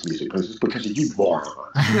don't like this music. Because it's because of you morons.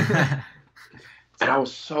 And I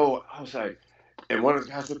was like, and one of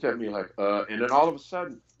the guys looked at me like, and then all of a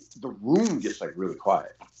sudden, the room gets like really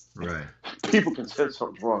quiet. Right. People can sense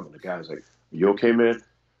something's wrong. And the guy's like, are you okay, man?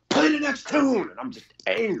 Play the next tune. And I'm just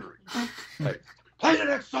angry. Like, play the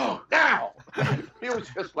next song now. It was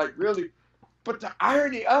just like really. But the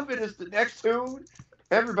irony of it is the next tune,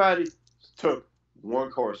 everybody took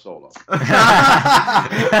one chorus solo.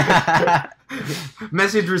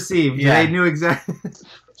 Message received. Yeah. They knew exactly.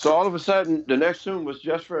 So all of a sudden, the next tune was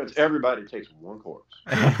Just Friends. Everybody takes one chorus.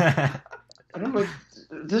 And I'm like,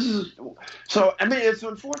 this is... So, I mean, it's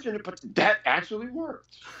unfortunate, but that actually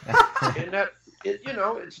worked. And that,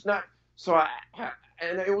 it's not... So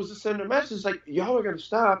and it was to send a message like, y'all are going to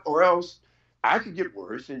stop or else I could get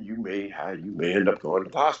worse and you may end up going to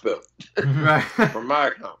the hospital. Right. From my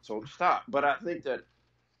account. So stop. But I think that...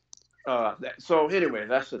 so anyway,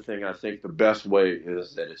 that's the thing. I think the best way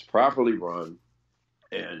is that it's properly run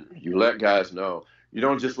and you let guys know. You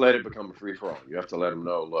don't just let it become a free-for-all. You have to let them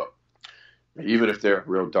know, look, even if they're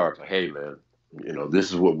real dark, like, hey, man,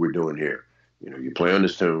 this is what we're doing here. You play on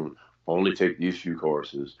this tune, only take these few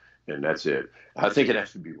choruses, and that's it. I think it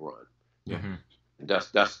has to be run. Yeah.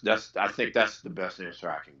 That's I think that's the best answer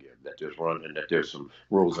I can give. That there's run and that there's some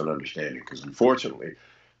rules and understanding. Because unfortunately,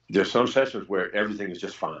 there's some sessions where everything is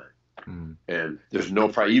just fine, and there's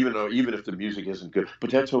no even if the music isn't good,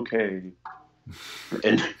 but that's okay.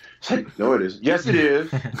 And it's like, no, it isn't. Yes, it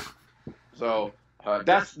is. So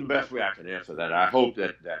that's the best way I can answer that. I hope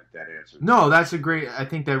that answers. No, that's a great. I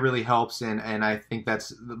think that really helps, and I think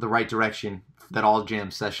that's the right direction that all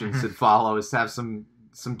jam sessions should follow, is to have some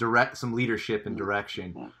leadership and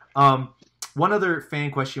direction. One other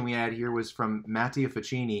fan question we had here was from Mattia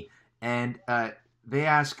Ficini, and they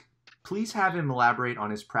ask, please have him elaborate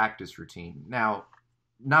on his practice routine. Now,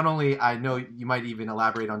 not only I know you might even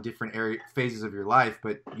elaborate on different phases of your life,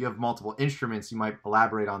 but you have multiple instruments. You might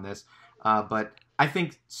elaborate on this. But I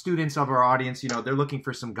think students of our audience, they're looking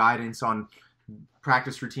for some guidance on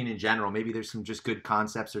practice routine in general. Maybe there's some just good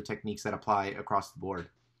concepts or techniques that apply across the board.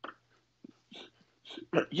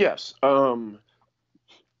 Yes.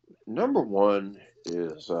 Number one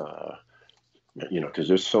is, because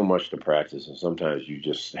there's so much to practice, and sometimes you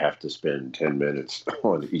just have to spend 10 minutes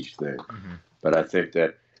on each thing. But I think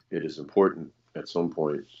that it is important at some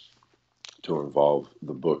point to involve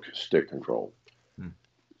the book stick control.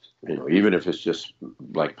 Even if it's just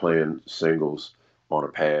like playing singles on a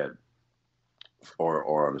pad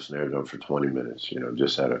or on a snare drum for 20 minutes,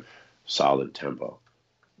 just at a solid tempo,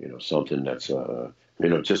 something that's,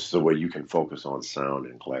 just the way you can focus on sound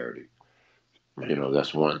and clarity.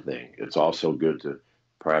 That's one thing. It's also good to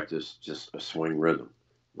practice just a swing rhythm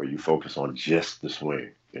where you focus on just the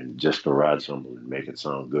swing and just the ride cymbal and make it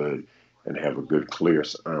sound good and have a good clear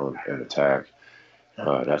sound and attack.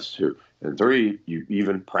 That's two. And three, you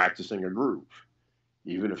even practicing a groove,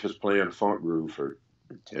 even if it's playing a funk groove for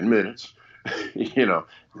 10 minutes,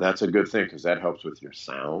 that's a good thing, because that helps with your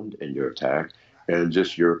sound and your attack and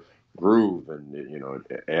just your groove, and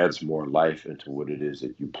it adds more life into what it is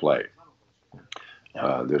that you play.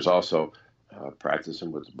 There's also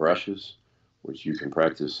practicing with brushes, which you can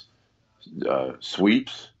practice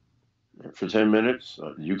sweeps for 10 minutes.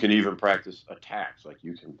 You can even practice attacks, like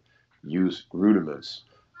you can use rudiments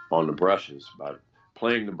on the brushes by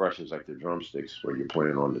playing the brushes like the drumsticks, where you're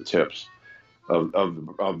playing on the tips of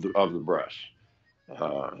the brush.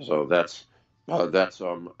 So that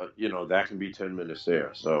can be 10 minutes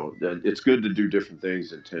there. So it's good to do different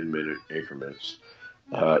things in 10-minute increments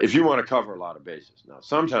if you want to cover a lot of bases. Now,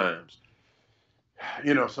 sometimes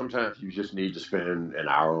you just need to spend an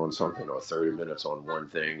hour on something or 30 minutes on one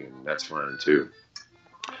thing, and that's fine too.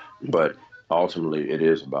 But ultimately, it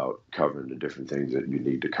is about covering the different things that you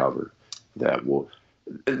need to cover. And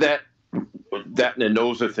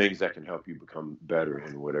those are things that can help you become better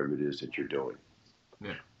in whatever it is that you're doing.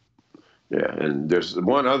 Yeah. And there's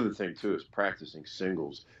one other thing too, is practicing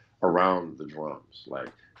singles around the drums,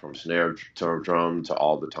 like from snare drum to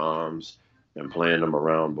all the toms, and playing them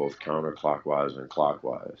around both counterclockwise and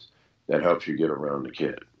clockwise. That helps you get around the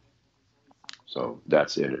kit. So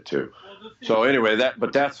that's in it too. So anyway,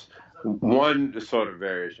 that's one sort of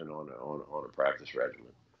variation on a practice regimen.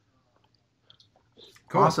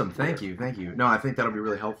 Cool. Awesome. Thank you. No, I think that'll be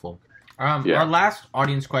really helpful. Our last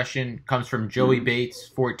audience question comes from Joey Bates,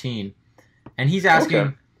 14. And he's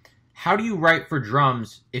asking, how do you write for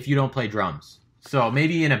drums if you don't play drums? So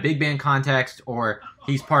maybe in a big band context, or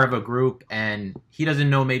he's part of a group and he doesn't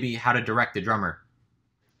know maybe how to direct the drummer.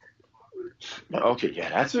 Okay, yeah,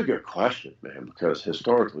 that's a good question, man, because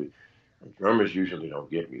historically, drummers usually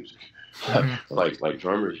don't get music. like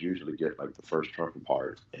drummers usually get like the first trumpet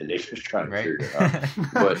part, and they just try to figure it out.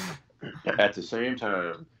 But at the same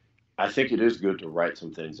time, I think it is good to write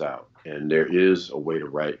some things out, and there is a way to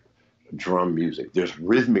write drum music. There's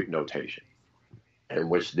rhythmic notation, in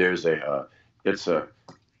which there's it's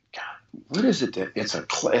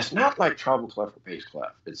not like treble clef or bass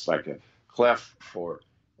clef. It's like a clef for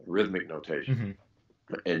rhythmic notation,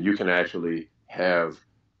 and you can actually have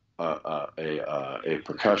a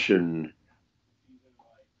percussion.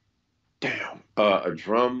 A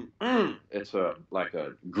drum. It's like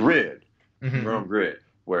a grid, drum grid,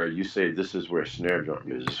 where you say this is where snare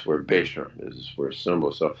drum is, this is where bass drum is, this is where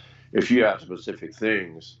cymbal. So if you have specific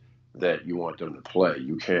things that you want them to play,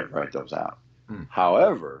 you can't write those out.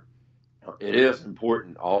 However, it is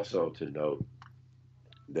important also to note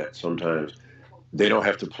that sometimes they don't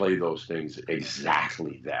have to play those things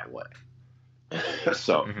exactly that way.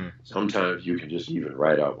 So sometimes you can just even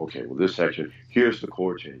write out, okay, well, this section, here's the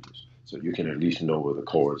chord changes. So you can at least know where the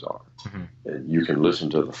chords are. And you can listen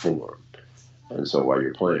to the form. And so while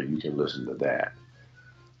you're playing, you can listen to that.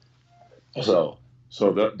 So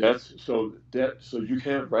So so you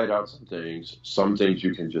can write out some things. Some things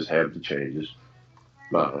you can just have the changes.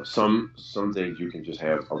 Some things you can just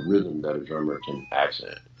have a rhythm that a drummer can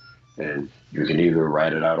accent, and you can either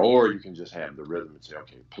write it out or you can just have the rhythm and say,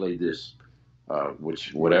 okay, play this,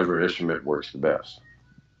 whatever instrument works the best.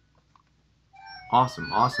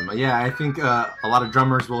 Awesome, awesome. Yeah, I think a lot of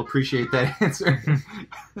drummers will appreciate that answer.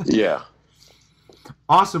 Yeah.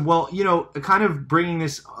 Awesome. Well, kind of bringing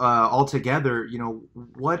this all together,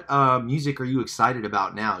 what music are you excited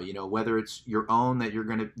about now? Whether it's your own that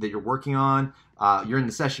you're working on, you're in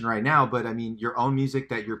the session right now, but I mean your own music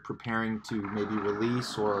that you're preparing to maybe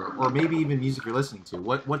release, or maybe even music you're listening to.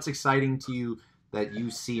 What's exciting to you that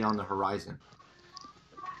you see on the horizon?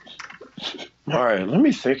 All right, let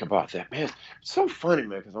me think about that, man. It's so funny,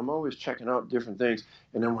 man, because I'm always checking out different things,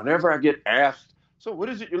 and then whenever I get asked, so what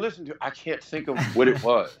is it you're listening to? I can't think of what it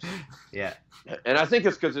was. Yeah. And I think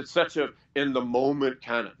it's because it's such a in the moment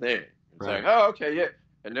kind of thing. It's Right. like, oh, okay, yeah.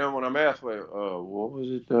 And then when I'm asked, well, what was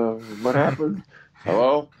it? What happened?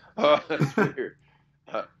 Hello? That's weird.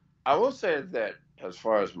 I will say that as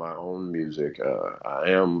far as my own music,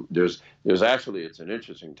 there's actually, it's an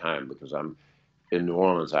interesting time because I'm in New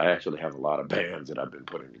Orleans. I actually have a lot of bands that I've been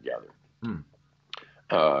putting together. Hmm.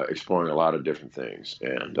 Exploring a lot of different things,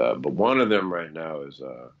 and but one of them right now is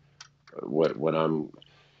what I'm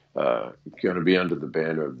going to be under the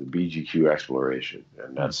banner of the BGQ Exploration,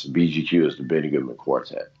 and that's BGQ is the Benny Goodman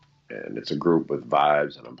Quartet, and it's a group with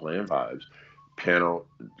vibes, and I'm playing vibes, piano,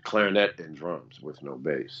 clarinet, and drums with no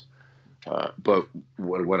bass. But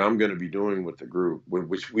what I'm going to be doing with the group,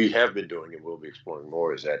 which we have been doing and we'll be exploring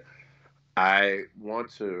more, is that I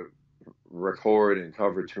want to record and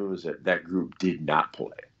cover tunes that group did not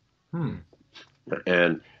play. Hmm.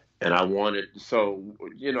 And I wanted, so,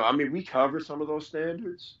 I mean, we cover some of those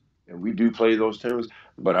standards and we do play those tunes,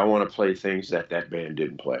 but I want to play things that band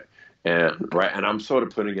didn't play. And I'm sort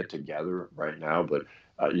of putting it together right now, but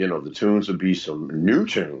the tunes would be some new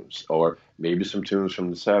tunes, or maybe some tunes from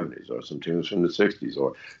the 70s, or some tunes from the 60s,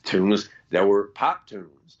 or tunes that were pop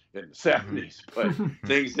tunes in the 70s, but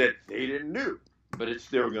things that they didn't do, but it's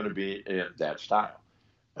still going to be in that style.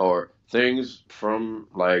 Or things from,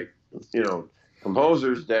 like,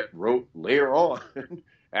 composers that wrote later on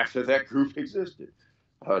after that group existed.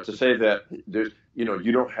 To say that there's,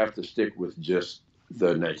 you don't have to stick with just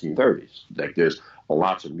the 1930s. Like, there's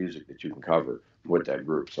lots of music that you can cover with that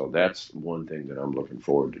group. So that's one thing that I'm looking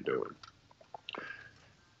forward to doing.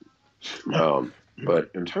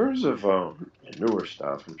 But in terms of newer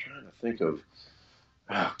stuff, I'm trying to think of,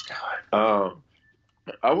 oh God.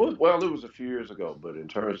 It was a few years ago, but in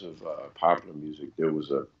terms of popular music, there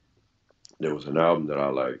was an album that I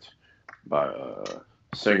liked by a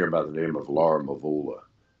singer by the name of Laura Mavula.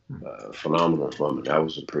 Phenomenal woman. That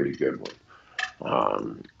was a pretty good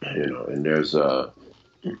one. And there's I'm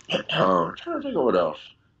trying to think of what else.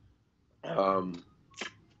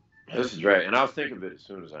 This is right, and I'll think of it as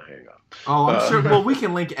soon as I hang up. Oh, I'm sure. Well, we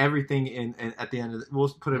can link everything in at the end of we'll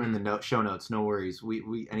put them in the show notes. No worries.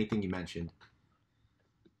 We anything you mentioned.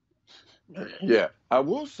 Yeah, I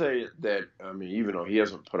will say that, I mean, even though he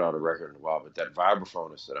hasn't put out a record in a while, but that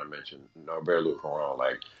vibraphonist that I mentioned, Norbert Lucaron,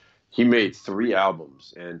 like, he made 3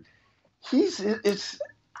 albums, and it's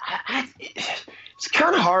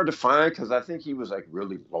kind of hard to find because I think he was like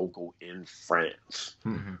really local in France.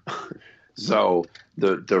 Mm-hmm. So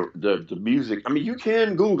the music, I mean, you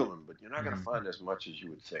can Google him, but you're not going to find as much as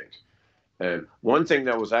you would think. And one thing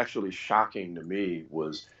that was actually shocking to me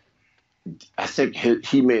was, I think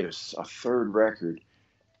he made a 3rd record,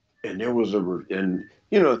 and there was anyway,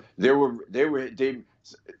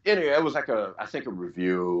 it was like I think a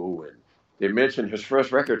review, and they mentioned his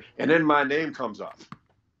first record, and then my name comes up,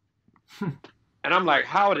 and I'm like,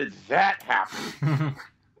 how did that happen?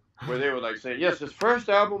 Where they were like saying, yes, his first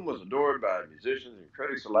album was adored by musicians and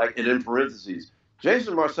critics alike, and in parentheses,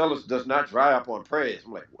 Jason Marsalis does not dry up on praise.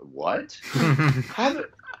 I'm like, what?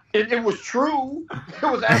 It was true. It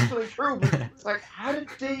was actually true. But it's like, how did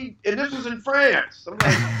they? And this was in France. I'm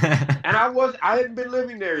like, and I hadn't been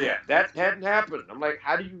living there yet. That hadn't happened. I'm like,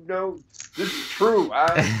 how do you know this is true?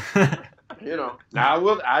 Now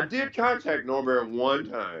I did contact Norbert one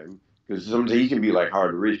time because sometimes he can be like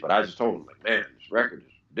hard to reach, but I just told him, like, man, this record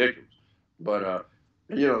is ridiculous. But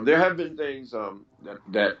there have been things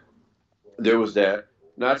that there was that.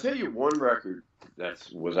 Now I tell you one record that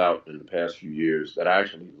was out in the past few years that I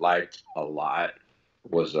actually liked a lot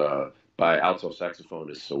was by alto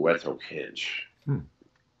saxophonist Soweto Kinch.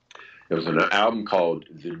 It was an album called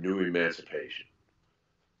The New Emancipation.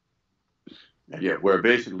 Yeah, where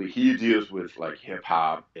basically he deals with like hip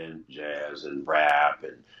hop and jazz and rap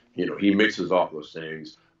and he mixes all those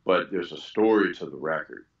things, but there's a story to the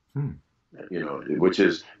record. Which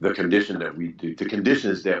is the condition that the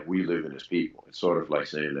conditions that we live in as people. It's sort of like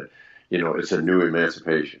saying that, it's a new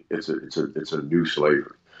emancipation. It's a new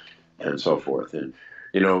slavery, and so forth. And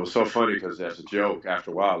it was so funny because as a joke,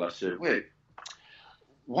 after a while, I said, "Wait,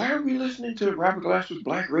 why are we listening to Robert Glasper's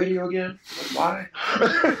Black Radio again? Why?"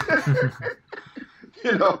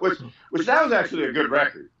 Which that was actually a good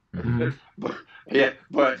record.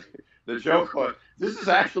 but the joke was, this is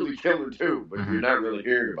actually killer too, but you're not really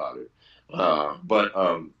hearing about it. But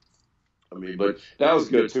that was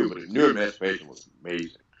good too. But New Emancipation was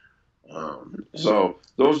amazing. So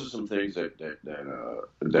those are some things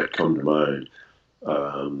that come to mind.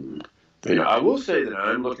 I will say that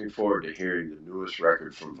I'm looking forward to hearing the newest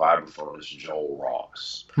record from vibraphonist Joel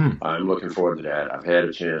Ross. I'm looking forward to that. I've had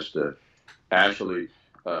a chance to actually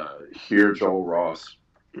hear Joel Ross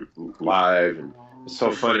live, and it's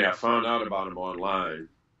so funny. I found out about him online.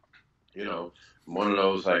 One of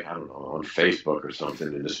those, like, I don't know, on Facebook or something,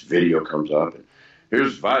 and this video comes up, and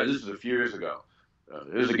this is a few years ago.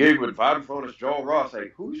 There's a gig with vibraphonist Joel Ross.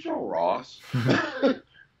 Like, who's Joel Ross?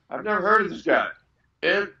 I've never heard of this guy.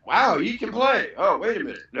 And wow, he can play. Oh, wait a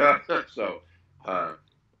minute. So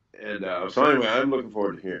anyway, I'm looking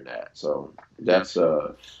forward to hearing that. So that's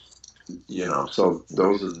so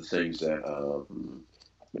those are the things that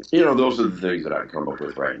those are the things that I can come up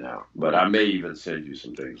with right now. But I may even send you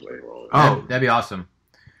some things later on. Oh, that'd be awesome.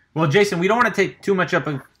 Well, Jason, we don't want to take too much up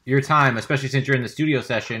of your time, especially since you're in the studio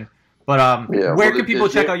session. But where can people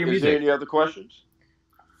check out your music? Is there any other questions?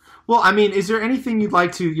 Well, I mean, is there anything you'd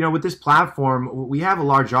like to, with this platform, we have a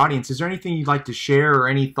large audience. Is there anything you'd like to share, or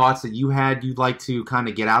any thoughts that you'd like to kind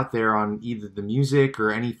of get out there on either the music,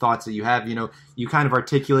 or any thoughts that you have? You kind of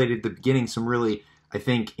articulated at the beginning some really, I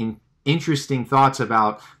think, interesting thoughts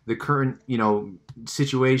about the current,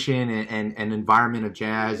 situation and environment of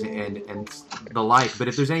jazz and the like. But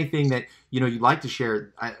if there's anything that, you'd like to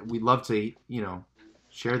share, we'd love to,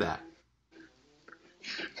 share that.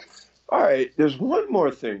 All right, there's one more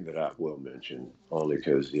thing that I will mention, only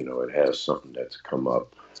because it has something that's come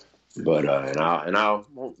up. But I'll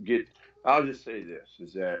just say this,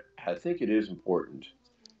 is that I think it is important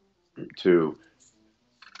to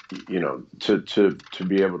to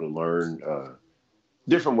be able to learn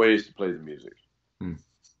different ways to play the music.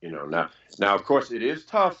 Now of course it is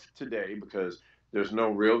tough today because there's no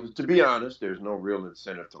real, to be honest, there's no real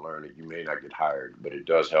incentive to learn it. You may not get hired, but it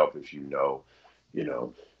does help if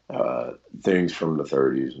things from the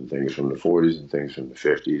 30s and things from the 40s and things from the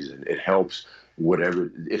 50s, and it helps with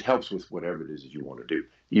whatever it is that you want to do,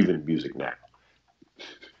 even music now.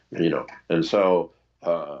 And so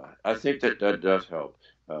I think that does help.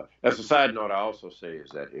 As a side note, I also say is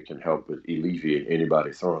that it can help with alleviate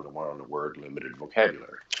anybody throwing around the word limited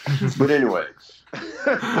vocabulary. But anyway,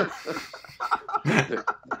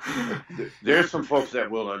 there's some folks that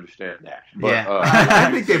will understand that. But, I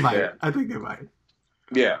think they might. I think they might.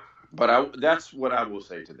 Yeah, but that's what I will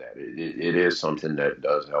say to that. It is something that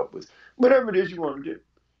does help with whatever it is you want to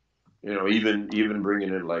do. Even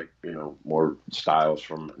bringing in more styles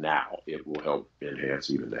from now, it will help enhance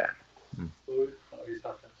even that.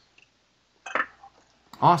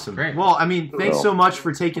 Awesome. Great. Well, I mean, thanks so much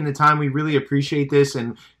for taking the time. We really appreciate this.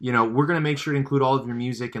 And, we're going to make sure to include all of your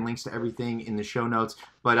music and links to everything in the show notes.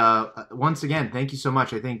 But once again, thank you so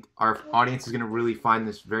much. I think our audience is going to really find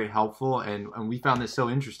this very helpful. And we found this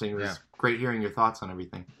so interesting. It was great hearing your thoughts on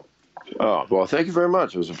everything. Oh, well, thank you very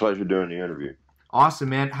much. It was a pleasure doing the interview. Awesome,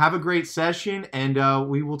 man. Have a great session, and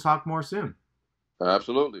we will talk more soon.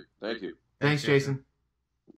 Absolutely. Thank you. Thanks, Jason.